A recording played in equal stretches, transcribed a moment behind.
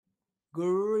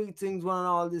Greetings, one and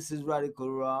all. This is Radical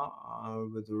Raw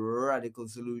with Radical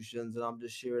Solutions, and I'm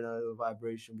just sharing a little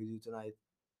vibration with you tonight.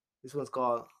 This one's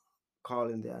called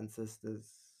Calling the Ancestors.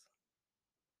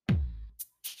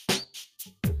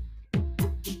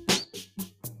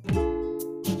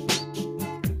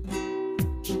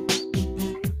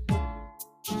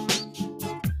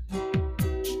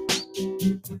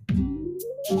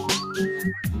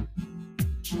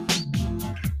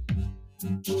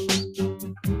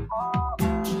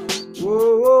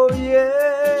 Whoa, whoa, yeah,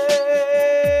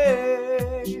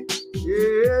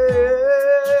 yeah,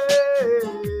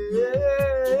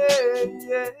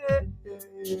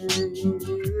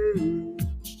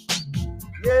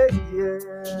 yeah,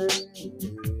 yeah.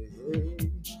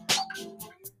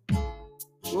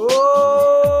 Oh,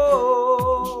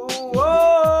 oh,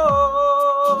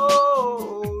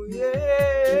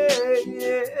 yeah,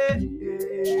 yeah,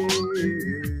 yeah.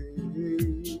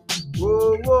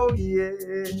 Oh, oh, yeah,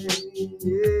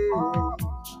 yeah.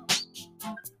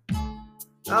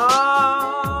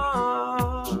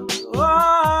 Ah, ah,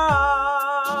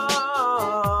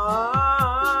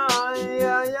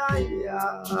 yeah, yeah,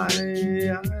 yeah,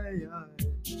 yeah, yeah.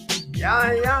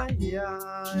 Yeah, yeah, yeah,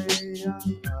 yeah, yeah.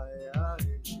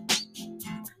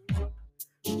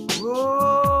 Oh,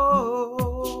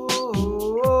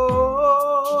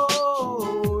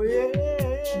 yeah,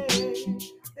 yeah,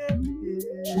 yeah, yeah,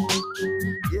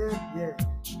 yeah, yeah.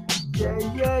 Yeah,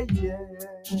 yeah, yeah.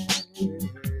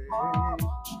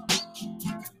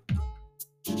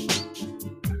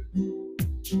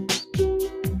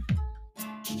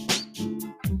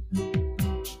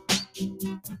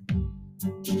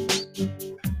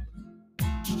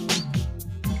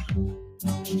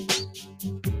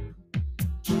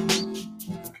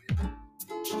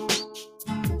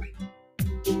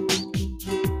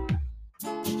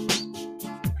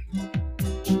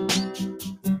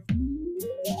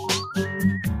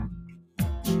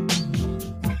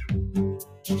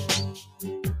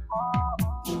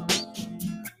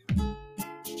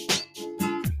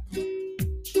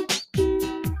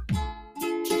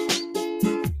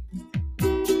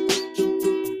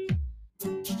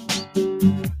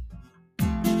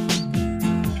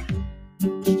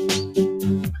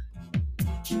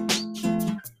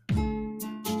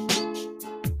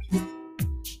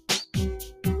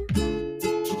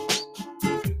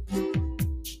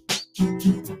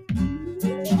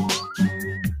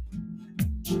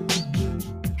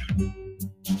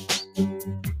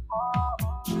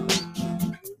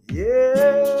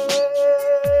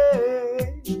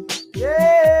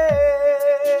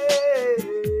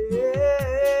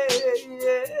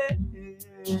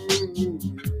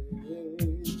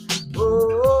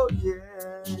 Oh, yeah.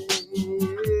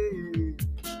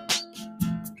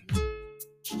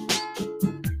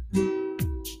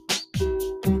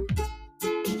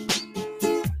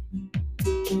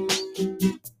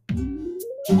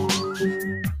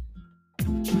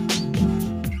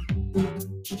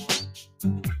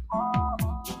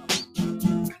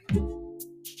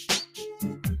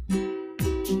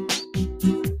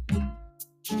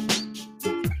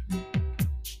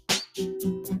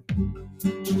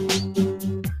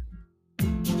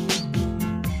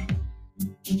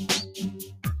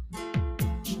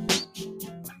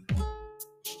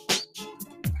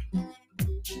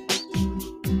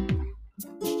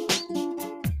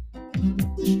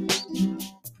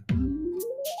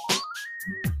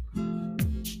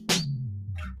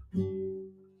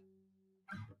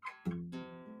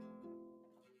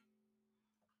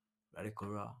 Radical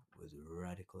Raw with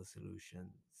Radical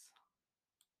Solutions.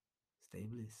 Stay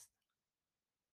blessed.